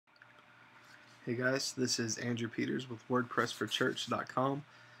Hey guys, this is Andrew Peters with WordPressForChurch.com.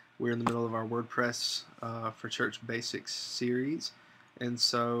 We're in the middle of our WordPress for Church Basics series, and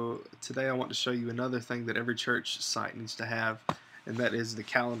so today I want to show you another thing that every church site needs to have, and that is the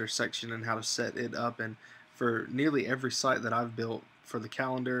calendar section and how to set it up. And for nearly every site that I've built for the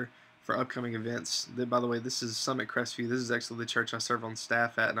calendar, for upcoming events, by the way, this is Summit Crestview. This is actually the church I serve on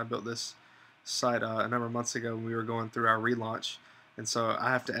staff at, and I built this site a number of months ago when we were going through our relaunch. And so I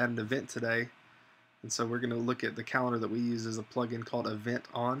have to add an event today. And so we're going to look at the calendar that we use as a plugin called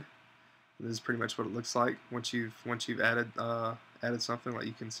EventOn. This is pretty much what it looks like once you've added something. Like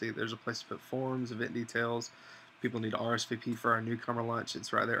you can see, there's a place to put forms, event details. People need to RSVP for our newcomer lunch.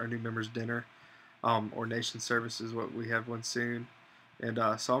 It's right there. Our new members dinner, ordination service is what we have one soon. And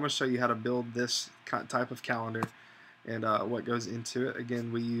so I'm going to show you how to build this type of calendar and what goes into it.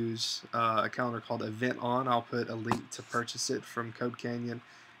 Again, we use a calendar called EventOn. I'll put a link to purchase it from Code Canyon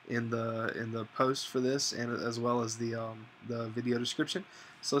in the post for this, and as well as the video description.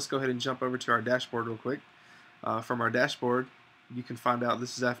 So let's go ahead and jump over to our dashboard real quick. From our dashboard, you can find out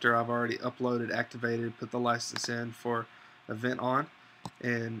this is after I've already uploaded, activated, put the license in for EventOn.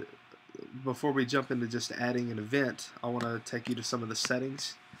 And before we jump into just adding an event, I want to take you to some of the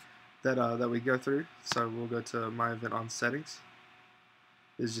settings that we go through. So we'll go to my EventOn settings.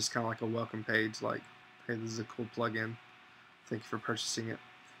 This is just kind of like a welcome page, like, hey, this is a cool plugin. Thank you for purchasing it.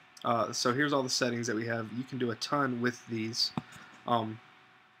 So here's all the settings that we have. You can do a ton with these, and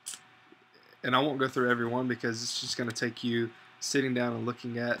I won't go through every one because it's just going to take you sitting down and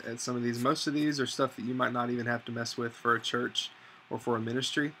looking at some of these. Most of these are stuff that you might not even have to mess with for a church or for a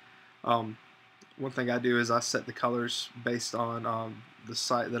ministry. One thing I do is I set the colors based on the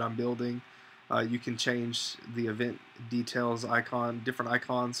site that I'm building. You can change the event details icon, different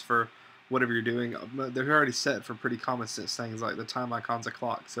icons for whatever you're doing. They're already set for pretty common sense things, like the time icon's a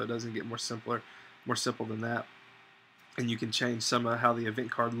clock, so it doesn't get more simple than that. And you can change some of how the event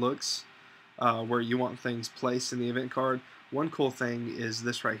card looks, where you want things placed in the event card. One cool thing is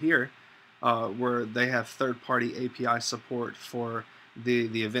this right here, where they have third-party API support for the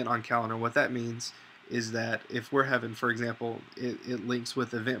EventOn calendar. What that means is that if we're having, for example, it links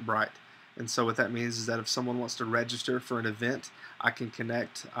with Eventbrite. And so what that means is that if someone wants to register for an event, I can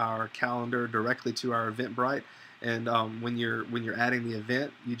connect our calendar directly to our Eventbrite. And when you're adding the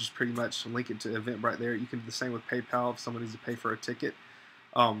event, you just pretty much link it to Eventbrite there. You can do the same with PayPal if someone needs to pay for a ticket.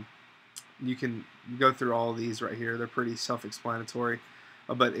 You can go through all of these right here. They're pretty self-explanatory,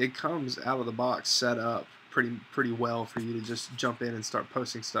 but it comes out of the box set up pretty well for you to just jump in and start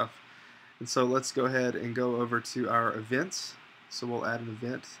posting stuff. And so let's go ahead and go over to our events. So we'll add an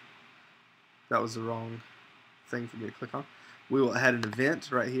event. That was the wrong thing for me to click on. We will add an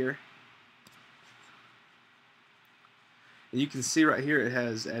event right here. And you can see right here it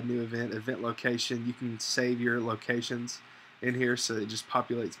has add new event, event location. You can save your locations in here so it just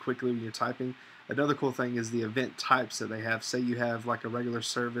populates quickly when you're typing. Another cool thing is the event types that they have. Say you have like a regular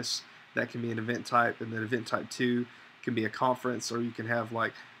service, that can be an event type, and then event type 2 can be a conference, or you can have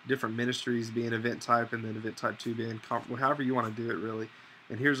like different ministries being event type, and then event type 2 being however you want to do it really.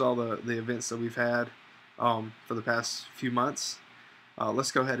 And here's all the events that we've had for the past few months. Let's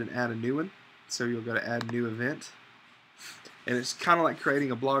go ahead and add a new one. So you'll go to add new event. And it's kind of like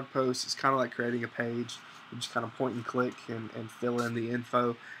creating a blog post. It's kind of like creating a page. You just kind of point and click and fill in the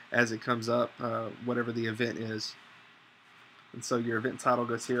info as it comes up, whatever the event is. And so your event title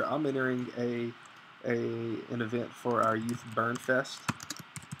goes here. I'm entering an event for our Youth Burn Fest.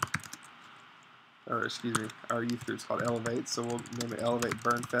 Or excuse me, our youth group's called Elevate, so we'll name it Elevate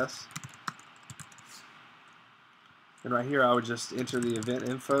Burn Fest. And right here I would just enter the event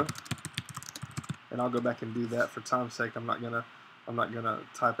info, and I'll go back and do that for time's sake. I'm not gonna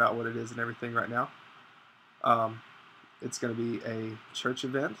type out what it is and everything right now. It's gonna be a church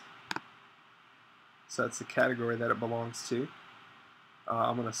event, so that's the category that it belongs to.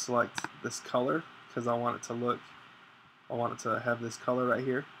 I'm gonna select this color because I want it to have this color right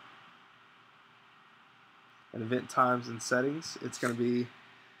here. And event times and settings, it's going to be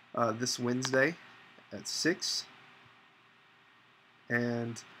this Wednesday at 6.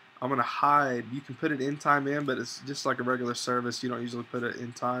 And I'm going to hide, you can put an end time in, but it's just like a regular service. You don't usually put an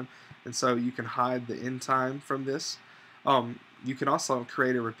end time. And so you can hide the end time from this. You can also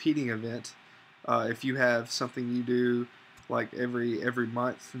create a repeating event. If you have something you do like every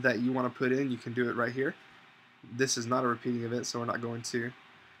month that you want to put in, you can do it right here. This is not a repeating event, so we're not going to.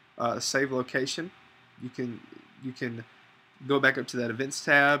 Save location. You can go back up to that events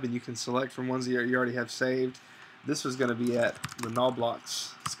tab, and you can select from ones that you already have saved. This was going to be at the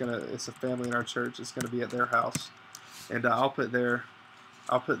Knoblochs. It's a family in our church. It's going to be at their house, and I'll put their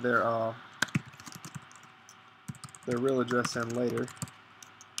their real address in later.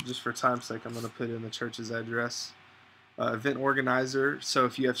 Just for time's sake, I'm going to put in the church's address. Event organizer, so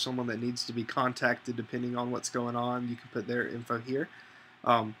if you have someone that needs to be contacted depending on what's going on, you can put their info here.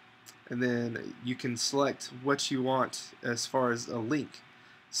 And then you can select what you want as far as a link.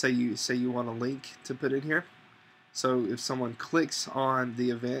 Say you want a link to put in here. So if someone clicks on the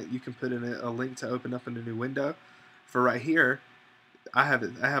event, you can put in a link to open up in a new window. For right here, I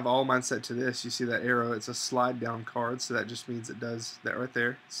have all mine set to this. You see that arrow? It's a slide down card, so that just means it does that right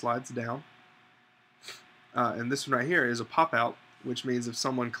there, slides down. And this one right here is a pop out, which means if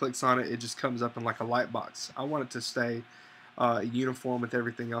someone clicks on it, it just comes up in like a light box. I want it to stay uniform with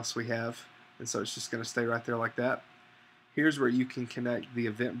everything else we have, and so it's just going to stay right there like that. Here's where you can connect the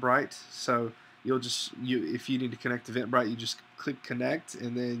Eventbrite. So if you need to connect Eventbrite, you just click connect,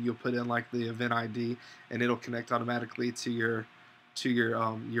 and then you'll put in like the event ID, and it'll connect automatically to your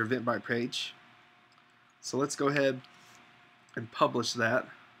Eventbrite page. So let's go ahead and publish that.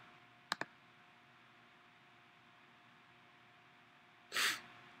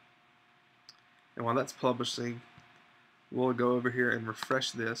 And while that's publishing, we'll go over here and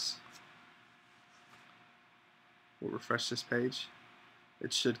refresh this. We'll refresh this page.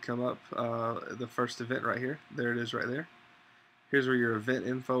 It should come up, the first event right here. There it is right there. Here's where your event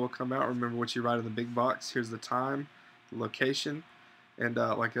info will come out. Remember what you write in the big box. Here's the time, the location, and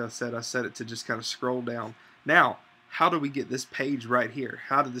like I said, I set it to just kind of scroll down. Now, how do we get this page right here?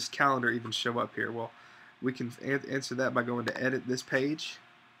 How did this calendar even show up here? Well, we can answer that by going to edit this page.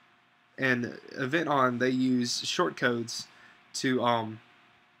 And EventOn, they use shortcodes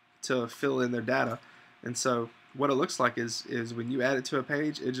to fill in their data. And so what it looks like is when you add it to a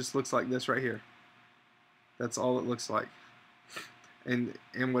page, it just looks like this right here. That's all it looks like. And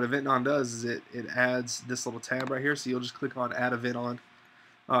what EventOn does is it adds this little tab right here. So you'll just click on Add EventOn.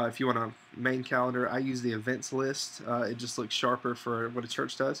 If you want a main calendar, I use the events list. It just looks sharper for what a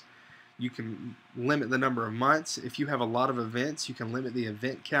church does. You can limit the number of months. If you have a lot of events, you can limit the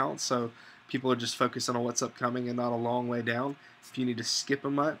event count, so people are just focusing on what's upcoming and not a long way down. If you need to skip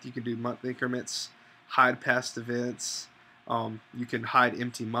a month, you can do month increments, hide past events. You can hide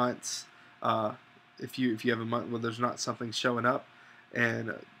empty months if you have a month where there's not something showing up.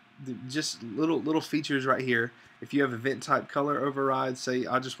 And just little features right here. If you have event type color override, say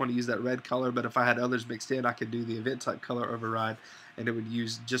I just want to use that red color, but if I had others mixed in, I could do the event type color override, and it would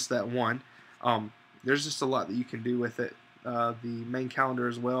use just that one. There's just a lot that you can do with it. The main calendar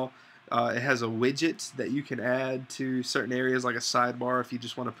as well. It has a widget that you can add to certain areas, like a sidebar if you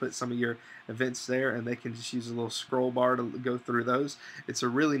just want to put some of your events there, and they can just use a little scroll bar to go through those. It's a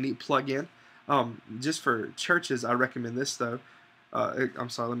really neat plug-in. Just for churches, I recommend this though. I'm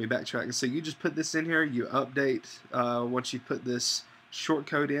sorry, let me backtrack. So you just put this in here, you update once you put this short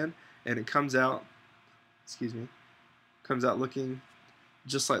code in, and it comes out, comes out looking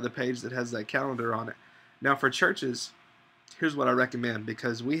just like the page that has that calendar on it. Now for churches, here's what I recommend,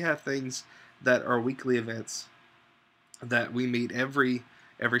 because we have things that are weekly events that we meet every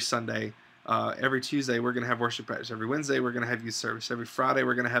Sunday. Every Tuesday we're going to have worship practice. Every Wednesday we're going to have youth service. Every Friday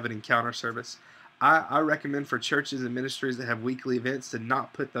we're going to have an encounter service. I recommend for churches and ministries that have weekly events to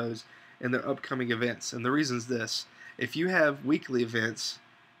not put those in their upcoming events. And the reason is this. If you have weekly events,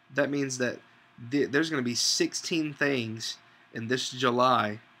 that means that there's going to be 16 things in this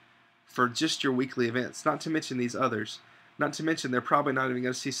July for just your weekly events, not to mention these others. Not to mention they're probably not even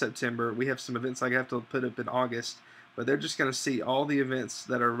going to see September. We have some events I have to put up in August, but they're just going to see all the events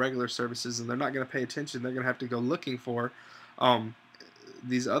that are regular services, and they're not going to pay attention. They're going to have to go looking for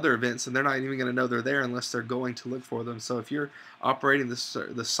these other events, and they're not even going to know they're there unless they're going to look for them. So if you're operating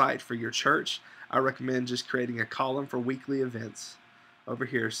the site for your church, I recommend just creating a column for weekly events over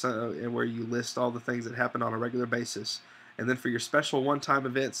here, and where you list all the things that happen on a regular basis. And then for your special one-time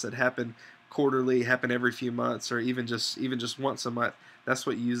events that happen quarterly, happen every few months, or even just once a month, that's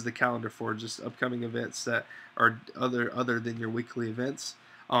what you use the calendar for, just upcoming events that are other than your weekly events.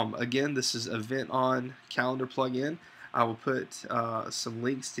 Again, this is EventOn calendar plugin. I will put some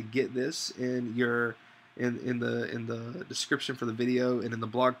links to get this in the description for the video and in the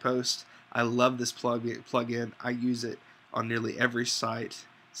blog post. I love this plugin. I use it on nearly every site.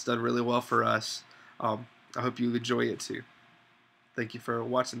 It's done really well for us. I hope you enjoy it too. Thank you for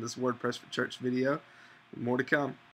watching this WordPress for Church video. More to come.